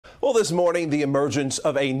Well, this morning, the emergence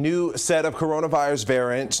of a new set of coronavirus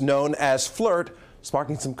variants known as Flirt,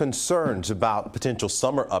 sparking some concerns about potential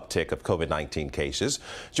summer uptick of COVID-19 cases.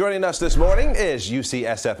 Joining us this morning is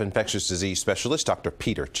UCSF infectious disease specialist, Dr.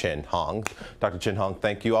 Peter Chin Hong. Dr. Chin Hong,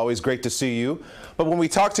 thank you. Always great to see you. But when we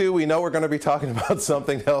talk to you, we know we're going to be talking about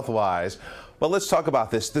something health-wise. But let's talk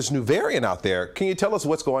about this new variant out there. Can you tell us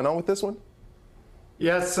what's going on with this one?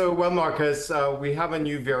 Yes, well, Marcus, we have a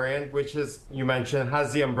new variant, which is, you mentioned,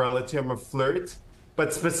 has the umbrella term of Flirt,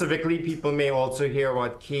 but specifically people may also hear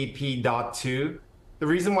about KP.2. The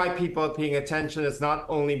reason why people are paying attention is not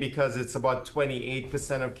only because it's about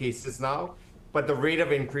 28% of cases now, but the rate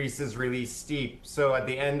of increase is really steep. So at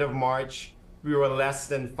the end of March, we were less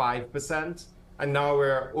than 5%, and now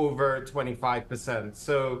we're over 25%.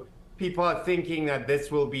 So people are thinking that this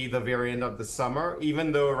will be the variant of the summer,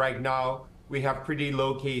 even though right now, we have pretty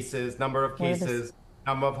low cases, number of cases,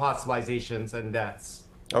 number of hospitalizations and deaths.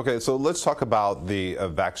 Okay, so let's talk about the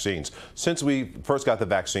vaccines. Since we first got the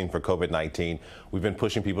vaccine for COVID-19, we've been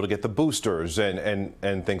pushing people to get the boosters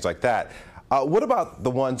and things like that. What about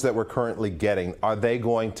the ones that we're currently getting? Are they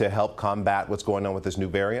going to help combat what's going on with this new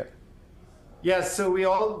variant? Yes, so we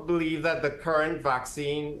all believe that the current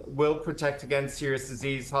vaccine will protect against serious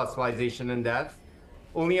disease, hospitalization, and death.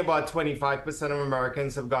 Only about 25% of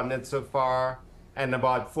Americans have gotten it so far, and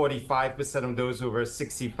about 45% of those over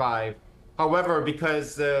 65. However,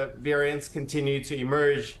 because the variants continue to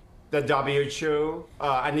emerge, the WHO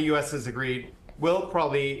and the US has agreed will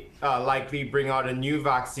probably likely bring out a new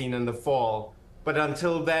vaccine in the fall. But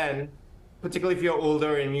until then, particularly if you're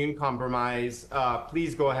older, immune compromised,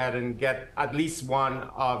 please go ahead and get at least one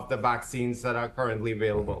of the vaccines that are currently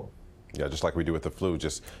available. Yeah, just like we do with the flu,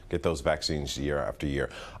 just get those vaccines year after year.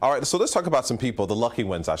 All right, so let's talk about some people, the lucky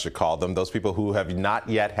ones, I should call them, those people who have not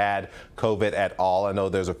yet had COVID at all. I know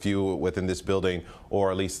there's a few within this building,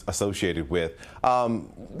 or at least associated with.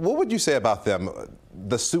 What would you say about them?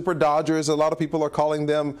 The super dodgers, a lot of people are calling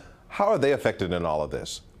them. How are they affected in all of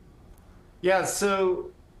this? Yeah,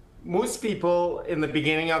 so most people in the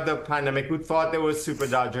beginning of the pandemic who thought they were super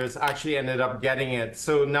dodgers actually ended up getting it.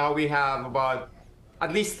 So now we have about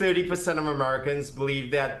at least 30% of Americans believe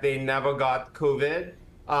that they never got COVID.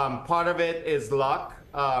 Part of it is luck.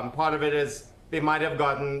 Part of it is they might have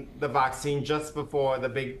gotten the vaccine just before the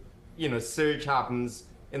big, surge happens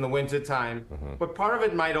in the wintertime. But part of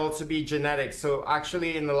it might also be genetic. So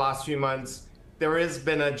actually in the last few months, there has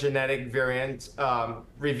been a genetic variant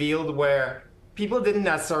revealed where people didn't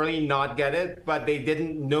necessarily not get it, but they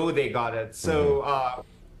didn't know they got it. So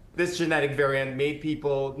this genetic variant made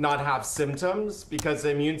people not have symptoms because the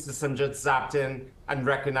immune system just zapped in and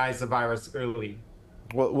recognized the virus early.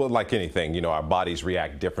 Well, like anything, our bodies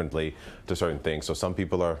react differently to certain things. So some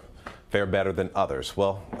people fare better than others.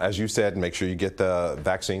 Well, as you said, make sure you get the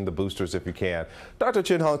vaccine, the boosters if you can. Dr.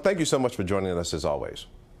 Chin Hong, thank you so much for joining us as always.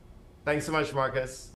 Thanks so much, Marcus.